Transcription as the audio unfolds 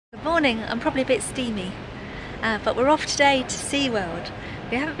Good morning. I'm probably a bit steamy, but we're off today to SeaWorld.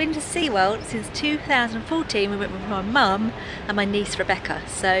 We haven't been to SeaWorld since 2014. We went with my mum and my niece Rebecca,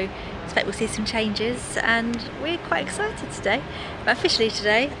 so I expect we'll see some changes and we're quite excited today. But officially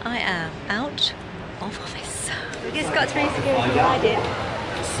today I am out of office. We just got through security. I did.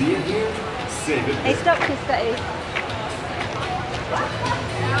 See it here? Save it. Hey, stop this, Betty.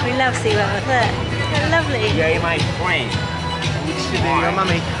 We love SeaWorld. Look, they're lovely. You're my friend. Your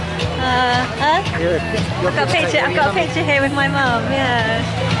mummy. I've got a picture here with my mum, yeah.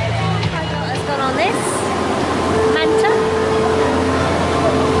 What's gone on this? Manta.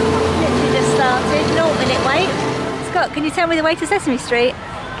 Literally just started, 0-minute wait. Scott, can you tell me the way to Sesame Street?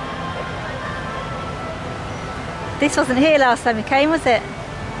 This wasn't here last time we came, was it?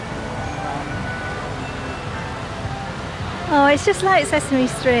 Oh, it's just like Sesame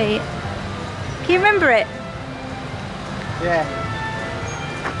Street. Can you remember it? Yeah.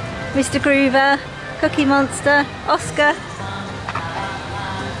 Mr. Groover, Cookie Monster, Oscar.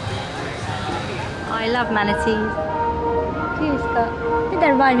 I love manatees. Do you, Scott? I think they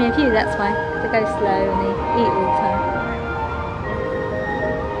remind me of you, that's why. They go slow and they eat all the time.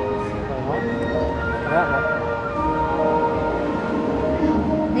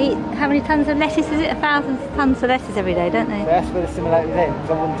 They eat, how many tons of lettuce is it? 1,000 tons of lettuce every day, don't they? That's where the similarities end,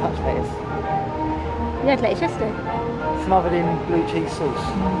 because I wouldn't touch lettuce. You had lettuce yesterday? Smothered in blue cheese sauce.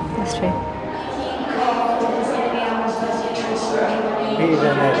 That's true. Here and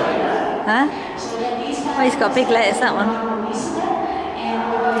there. Huh? Oh, he's got big lettuce, that one.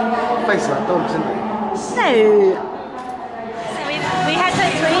 Face like dogs, isn't it? No. So we had that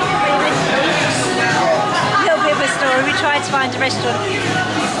three vegetables. A little bit of a story. We tried to find a restaurant.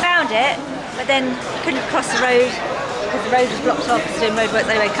 Found it, but then couldn't cross the road because the road was blocked off because doing roadworks.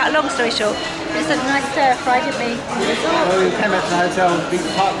 Anyway, cut a long story short, we just had a nice stir fry, didn't we? Oh, we came back to the hotel and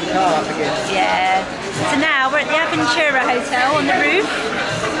parked the car up again. Yeah. So now we're at the Aventura Hotel on the roof,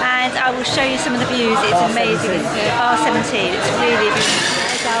 and I will show you some of the views. It's Bar amazing. 17. Bar 17. It's really beautiful.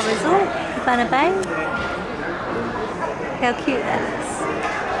 There's our resort, Cabana Bay. Look how cute that looks.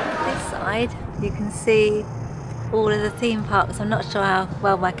 This side, you can see all of the theme parks. I'm not sure how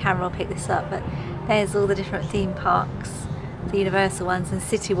well my camera will pick this up, but there's all the different theme parks, the Universal ones, and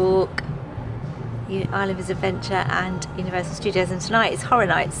City Walk, Island of Adventure, and Universal Studios. And tonight is horror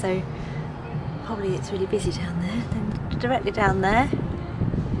night, so probably it's really busy down there. Then directly down there,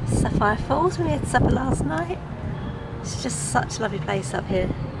 Sapphire Falls. We had supper last night. It's just such a lovely place up here.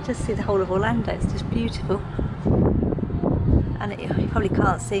 Just see the whole of Orlando. It's just beautiful. And you probably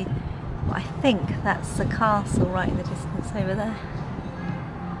can't see, but I think that's the castle right in the distance over there.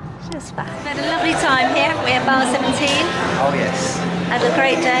 Just fab. We've had a lovely time here. We're at Bar 17. Oh yes. Had a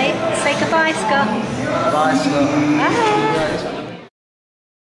great day. Say goodbye, Scott. Bye, Scott. Bye.